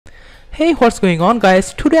Hey, what's going on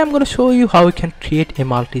guys? Today I'm going to show you how we can create a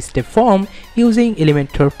multi-step form using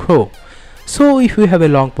Elementor Pro. So if you have a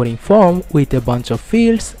long boring form with a bunch of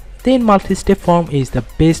fields, then multi-step form is the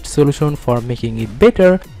best solution for making it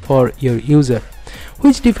better for your user,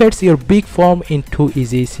 which divides your big form into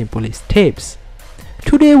easy simple steps.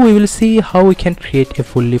 Today we will see how we can create a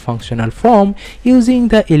fully functional form using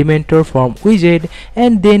the Elementor Form widget,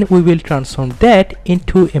 and then we will transform that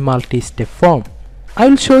into a multi-step form. I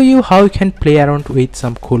will show you how you can play around with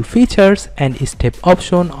some cool features and step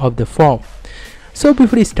option of the form. So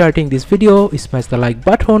before starting this video, smash the like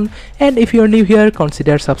button, and if you are new here,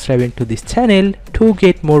 consider subscribing to this channel to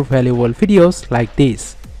get more valuable videos like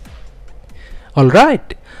this.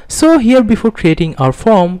 Alright, so here before creating our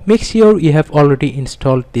form, make sure you have already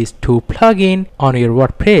installed these two plugins on your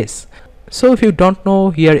WordPress. So if you don't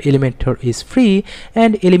know, here Elementor is free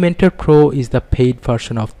and Elementor Pro is the paid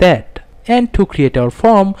version of that. And to create our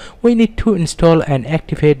form, we need to install and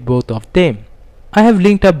activate both of them. I have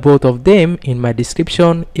linked up both of them in my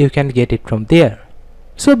description, you can get it from there.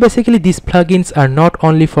 So basically these plugins are not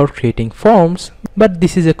only for creating forms, but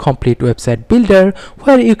this is a complete website builder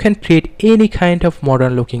where you can create any kind of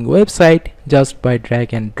modern looking website just by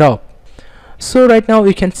drag and drop. So right now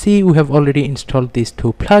you can see we have already installed these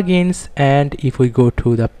two plugins, and if we go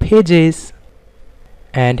to the pages,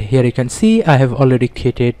 and here you can see I have already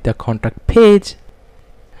created the contact page,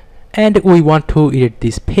 and we want to edit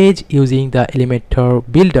this page using the Elementor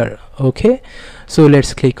builder. Okay, so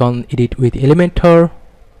let's click on edit with Elementor.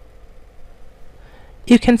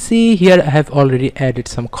 You can see here I have already added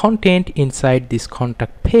some content inside this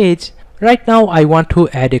contact page. Right now I want to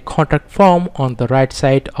add a contact form on the right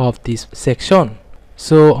side of this section.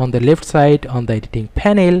 So on the left side on the editing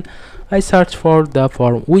panel, I search for the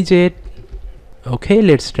form widget. Okay,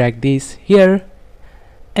 let's drag this here,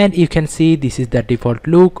 and you can see this is the default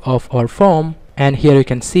look of our form, and here you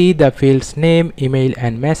can see the field's name, email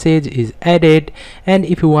and message is added. And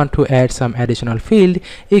if you want to add some additional field,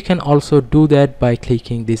 you can also do that by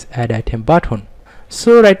clicking this add item button.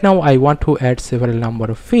 So right now I want to add several number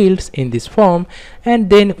of fields in this form, and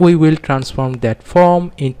then we will transform that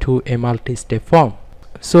form into a multi-step form.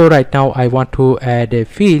 So right now I want to add a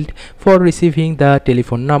field for receiving the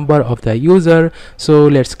telephone number of the user. So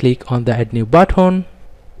let's click on the add new button,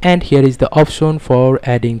 and here is the option for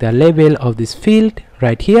adding the label of this field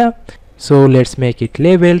right here. So let's make it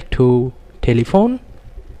label to telephone,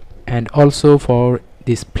 and also for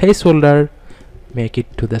this placeholder make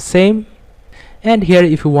it to the same. And here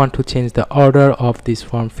if you want to change the order of these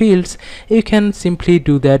form fields, you can simply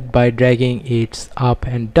do that by dragging it up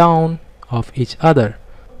and down of each other.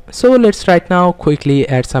 So let's right now quickly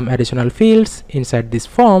add some additional fields inside this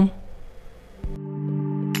form.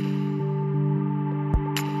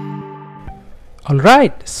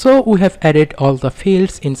 Alright, so we have added all the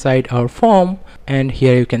fields inside our form, and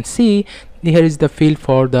here you can see here is the field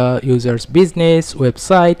for the user's business,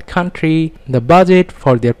 website, country, the budget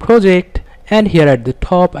for their project, and here at the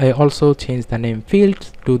top I also changed the name field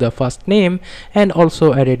to the first name and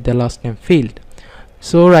also added the last name field.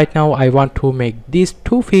 So right now I want to make these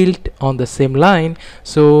two fields on the same line.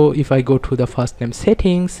 So if I go to the first name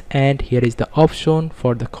settings, and here is the option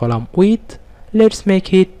for the column width, let's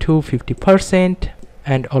make it to 50%,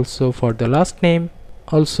 and also for the last name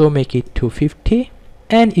also make it to 50,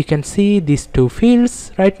 and you can see these two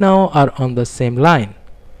fields right now are on the same line.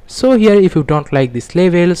 So here if you don't like these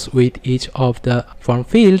labels with each of the form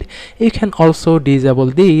field, you can also disable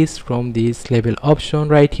these from this label option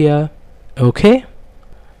right here. Okay,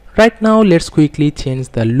 right now let's quickly change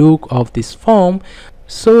the look of this form.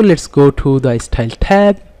 So let's go to the style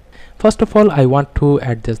tab. First of all I want to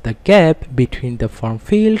adjust the gap between the form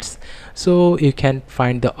fields, so you can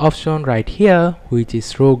find the option right here which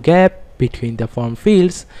is row gap between the form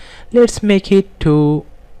fields. Let's make it to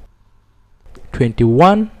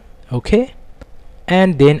 21. Okay,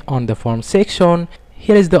 and then on the form section,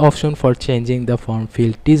 here is the option for changing the form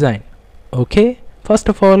field design. Okay, first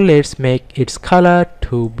of all let's make its color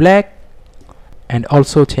to black, and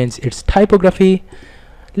also change its typography.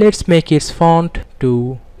 Let's make its font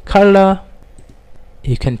to color.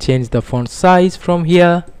 You can change the font size from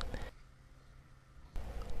here.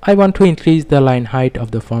 I want to increase the line height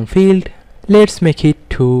of the form field. Let's make it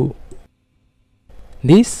to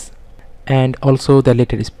this, and also the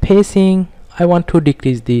letter spacing I want to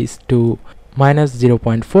decrease this to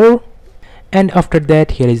 -0.4. and after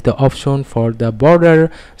that here is the option for the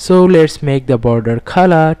border. So let's make the border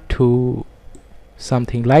color to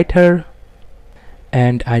something lighter,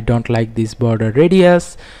 and I don't like this border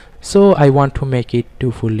radius, so I want to make it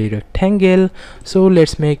to fully rectangle. So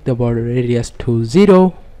let's make the border radius to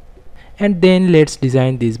 0, And then let's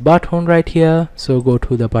design this button right here. So go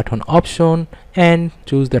to the button option and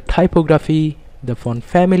choose the typography, the font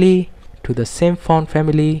family to the same font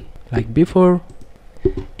family like before.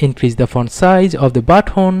 Increase the font size of the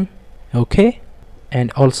button, okay,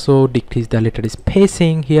 and also decrease the letter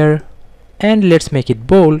spacing here, and let's make it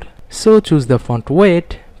bold. So choose the font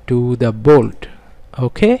weight to the bold,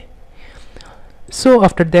 okay. So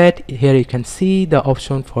after that, here you can see the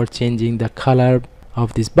option for changing the color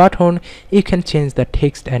of this button. You can change the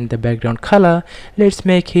text and the background color. Let's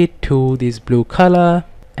make it to this blue color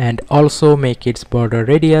and also make its border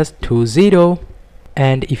radius to 0.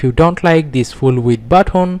 And if you don't like this full width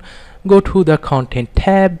button, go to the content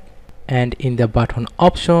tab and in the button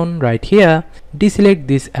option right here, deselect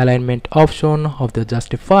this alignment option of the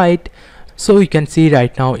justified. So you can see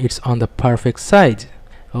right now it's on the perfect size,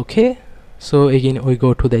 okay. So again we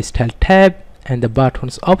go to the style tab and the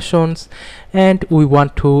buttons options, and we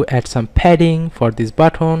want to add some padding for this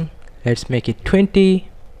button. Let's make it 20,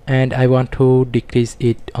 and I want to decrease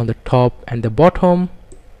it on the top and the bottom.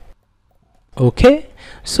 Okay,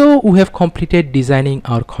 so we have completed designing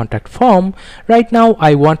our contact form. Right now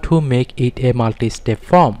I want to make it a multi-step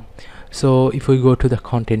form. So if we go to the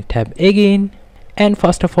content tab again, and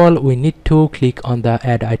first of all we need to click on the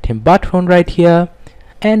add item button right here,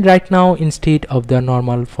 and right now instead of the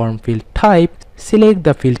normal form field type, select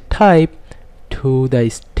the field type to the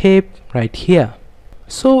step right here.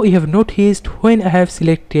 So you have noticed when I have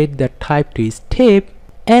selected the type to step,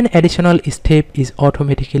 an additional step is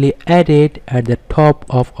automatically added at the top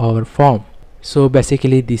of our form. So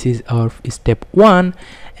basically this is our step 1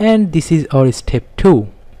 and this is our step 2.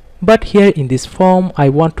 But here in this form I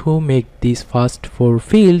want to make these first 4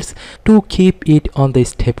 fields to keep it on the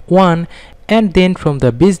step 1, and then from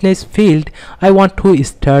the business field I want to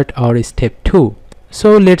start our step 2.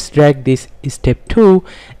 So let's drag this step 2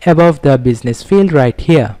 above the business field right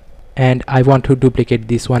here, and I want to duplicate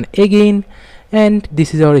this one again, and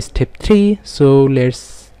this is our step 3. So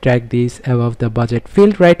let's drag this above the budget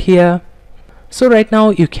field right here. So right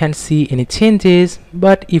now you can't see any changes,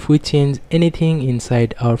 but if we change anything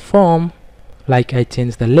inside our form, like I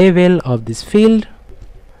change the level of this field,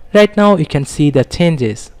 right now you can see the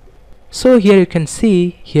changes. So here you can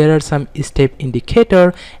see here are some step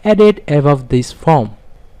indicator added above this form,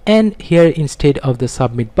 and here instead of the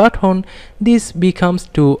submit button, this becomes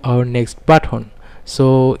to our next button.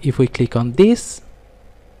 So if we click on this,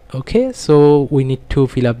 okay, so we need to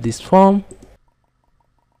fill up this form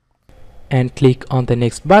and click on the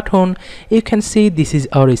next button. You can see this is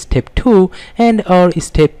our step 2, and our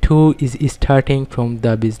step 2 is starting from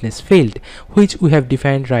the business field which we have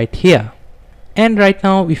defined right here. And right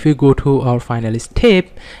now if we go to our final step,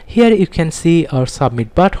 here you can see our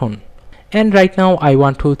submit button, and right now I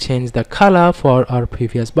want to change the color for our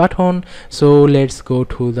previous button. So let's go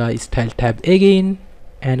to the style tab again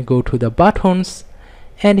and go to the buttons,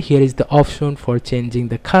 and here is the option for changing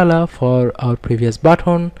the color for our previous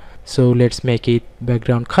button. So let's make it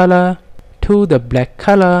background color to the black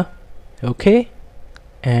color, okay.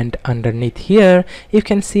 And underneath here you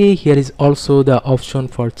can see here is also the option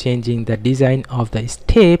for changing the design of the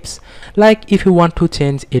steps. Like if you want to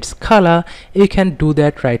change its color, you can do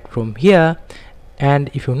that right from here.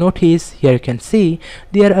 And if you notice here, you can see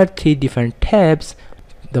there are 3 different tabs.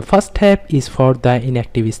 The first tab is for the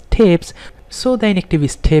inactive steps. So the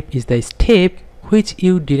inactive step is the step which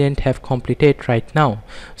you didn't have completed right now.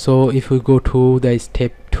 So if we go to the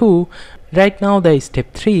step 2, right now the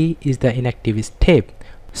step 3 is the inactive step.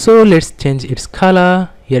 So let's change its color.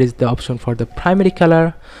 Here is the option for the primary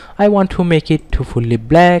color. I want to make it to fully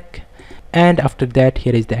black, and after that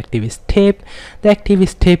here is the active step. The active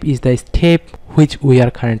step is the step which we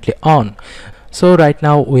are currently on. So right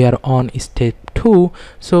now we are on step 2.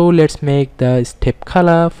 So let's make the step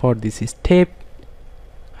color for this step.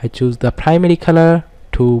 I choose the primary color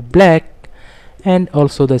to black, and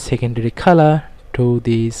also the secondary color to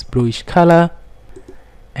this bluish color.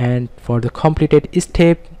 And for the completed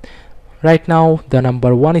step, right now the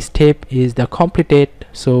number 1 step is the completed.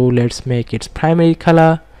 So let's make its primary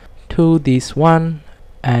color to this one,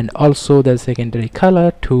 and also the secondary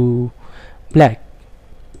color to black.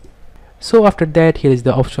 So after that here is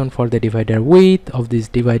the option for the divider width of this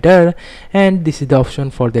divider, and this is the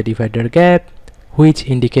option for the divider gap, which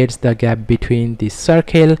indicates the gap between this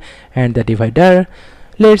circle and the divider.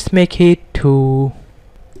 Let's make it to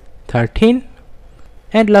 13.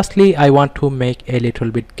 And lastly I want to make a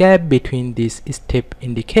little bit gap between this step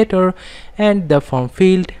indicator and the form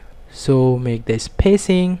field. So make the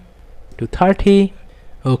spacing to 30.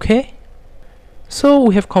 Okay, so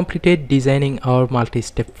we have completed designing our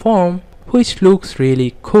multi-step form, which looks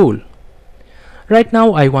really cool. Right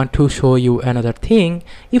now I want to show you another thing.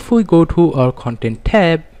 If we go to our content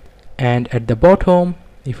tab and at the bottom,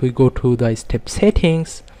 if we go to the step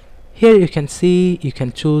settings, here you can see you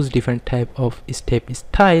can choose different type of step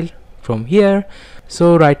style from here.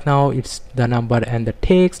 So right now it's the number and the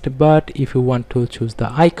text, but if you want to choose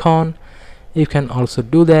the icon, you can also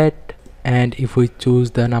do that. And if we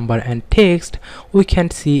choose the number and text, we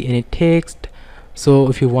can't see any text. So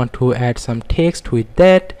if you want to add some text with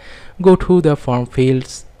that, go to the form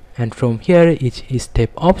fields, and from here each step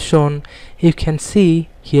option, you can see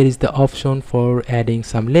here is the option for adding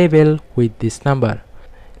some label with this number.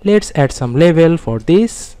 Let's add some label for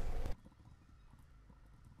this.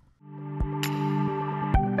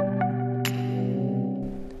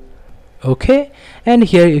 Okay, and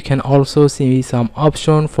here you can also see some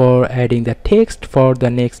option for adding the text for the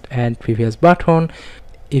next and previous button.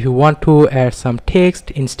 If you want to add some text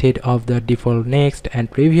instead of the default next and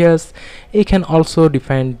previous, you can also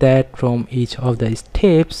define that from each of the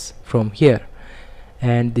steps from here.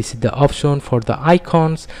 And this is the option for the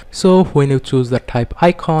icons. So when you choose the type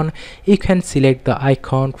icon, you can select the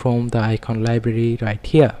icon from the icon library right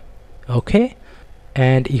here. Okay,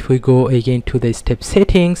 and if we go again to the step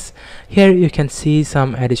settings, here you can see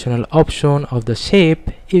some additional option of the shape.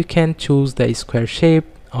 You can choose the square shape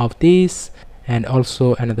of this and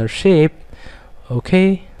also another shape.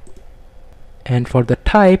 Okay, and for the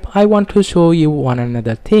type, I want to show you one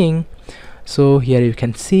another thing. So here you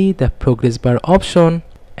can see the progress bar option,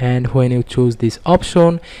 and when you choose this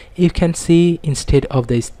option, you can see instead of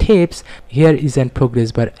the steps, here is an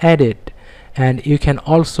progress bar added. And you can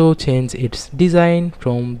also change its design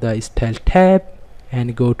from the style tab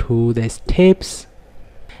and go to the steps.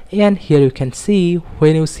 And here you can see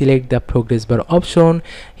when you select the progress bar option,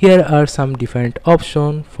 here are some different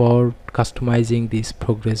options for customizing this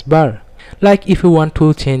progress bar. Like if you want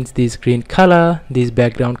to change this green color, this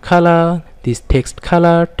background color, this text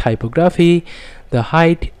color, typography, the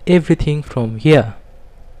height, everything from here.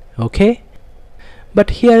 Okay, but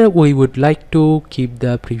here we would like to keep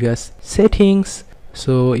the previous settings.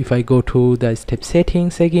 So if I go to the step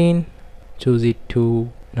settings again, choose it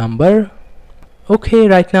to number. Okay,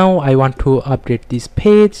 right now I want to update this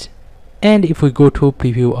page, and if we go to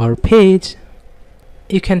preview our page,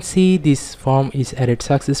 you can see this form is added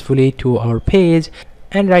successfully to our page.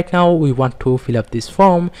 And right now we want to fill up this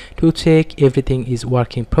form to check everything is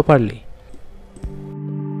working properly.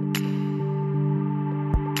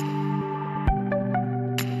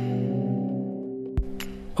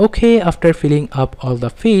 Okay, after filling up all the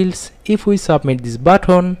fields, if we submit this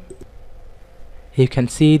button, you can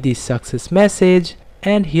see this success message.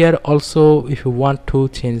 And here also, if you want to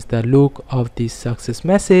change the look of this success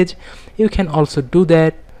message, you can also do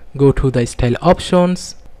that. Go to the style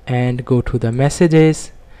options and go to the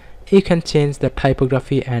messages. You can change the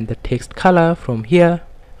typography and the text color from here.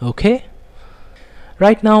 Okay,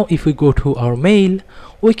 right now if we go to our mail,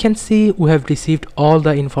 we can see we have received all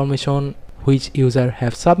the information which user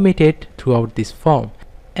have submitted throughout this form,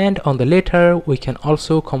 and on the letter we can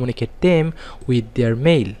also communicate them with their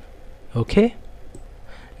mail. Okay,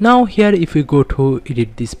 now here if we go to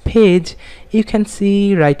edit this page, you can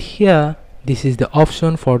see right here this is the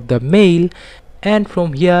option for the mail, and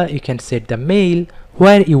from here you can set the mail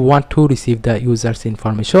where you want to receive the user's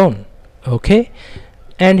information. Okay,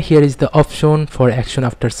 and here is the option for action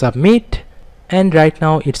after submit, and right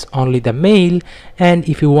now it's only the mail. And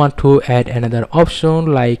if you want to add another option,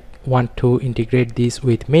 like want to integrate this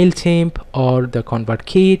with MailChimp or the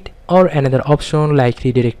ConvertKit, or another option like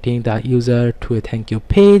redirecting the user to a thank you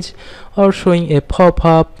page or showing a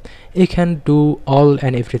pop-up, you can do all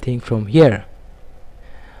and everything from here.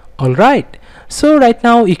 Alright, so right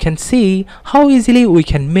now you can see how easily we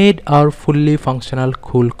can make our fully functional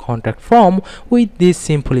cool contact form with these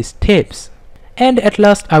simple steps. And at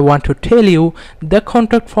last I want to tell you, the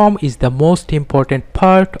contact form is the most important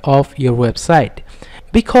part of your website,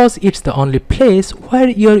 because it's the only place where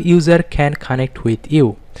your user can connect with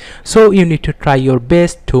you. So you need to try your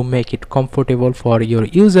best to make it comfortable for your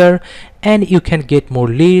user, and you can get more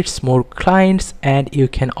leads, more clients, and you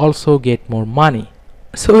can also get more money.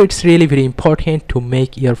 So it's really very important to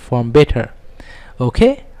make your form better.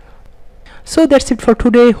 Okay, so that's it for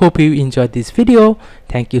today. Hope you enjoyed this video.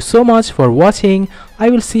 Thank you so much for watching. I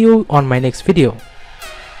will see you on my next video.